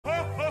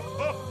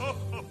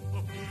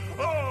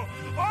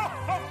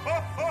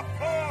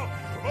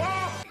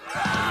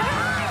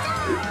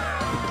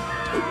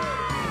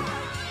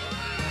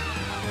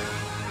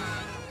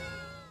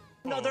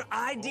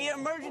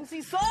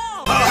emergency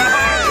solved!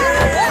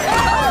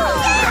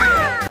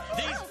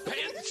 These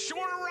pants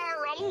sure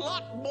are a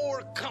lot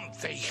more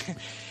comfy.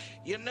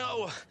 You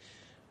know,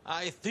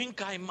 I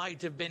think I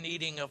might have been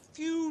eating a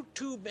few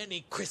too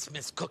many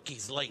Christmas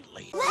cookies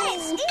lately.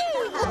 Let's eat!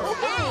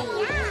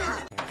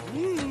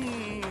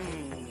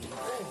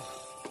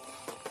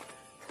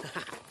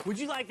 Would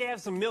you like to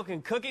have some milk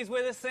and cookies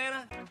with us,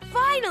 Santa?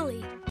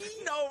 Finally!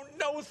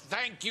 No,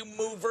 thank you,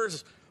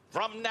 movers.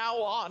 From now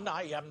on,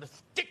 I am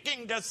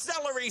sticking to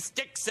celery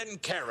sticks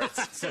and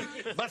carrots.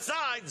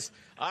 Besides,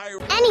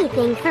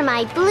 Anything for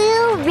my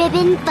blue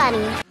ribbon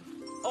bunny.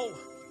 Oh,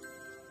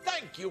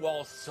 thank you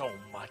all so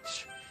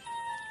much.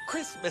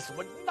 Christmas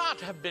would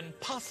not have been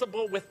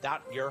possible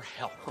without your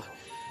help.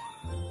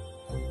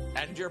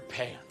 And your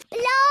pants.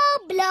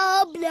 Blah,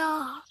 blah,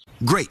 blah.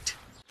 Great.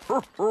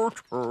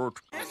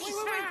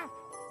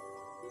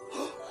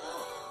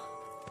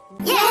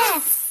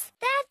 Yes!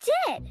 That's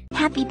it.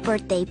 Happy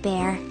birthday,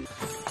 Bear.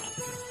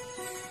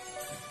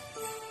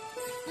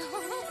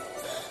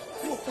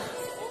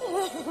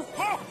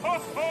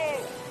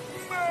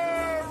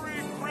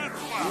 Merry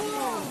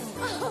Christmas!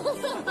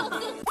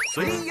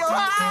 See ya!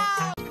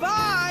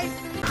 Bye!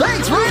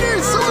 Thanks,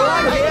 Raiders! So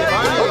long!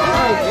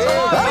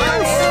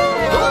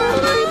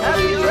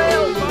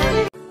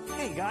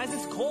 Hey guys,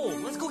 it's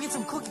cold. Let's go get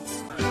some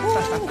cookies.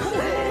 Smoothie.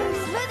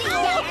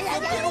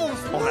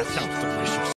 Oh, that sounds delicious.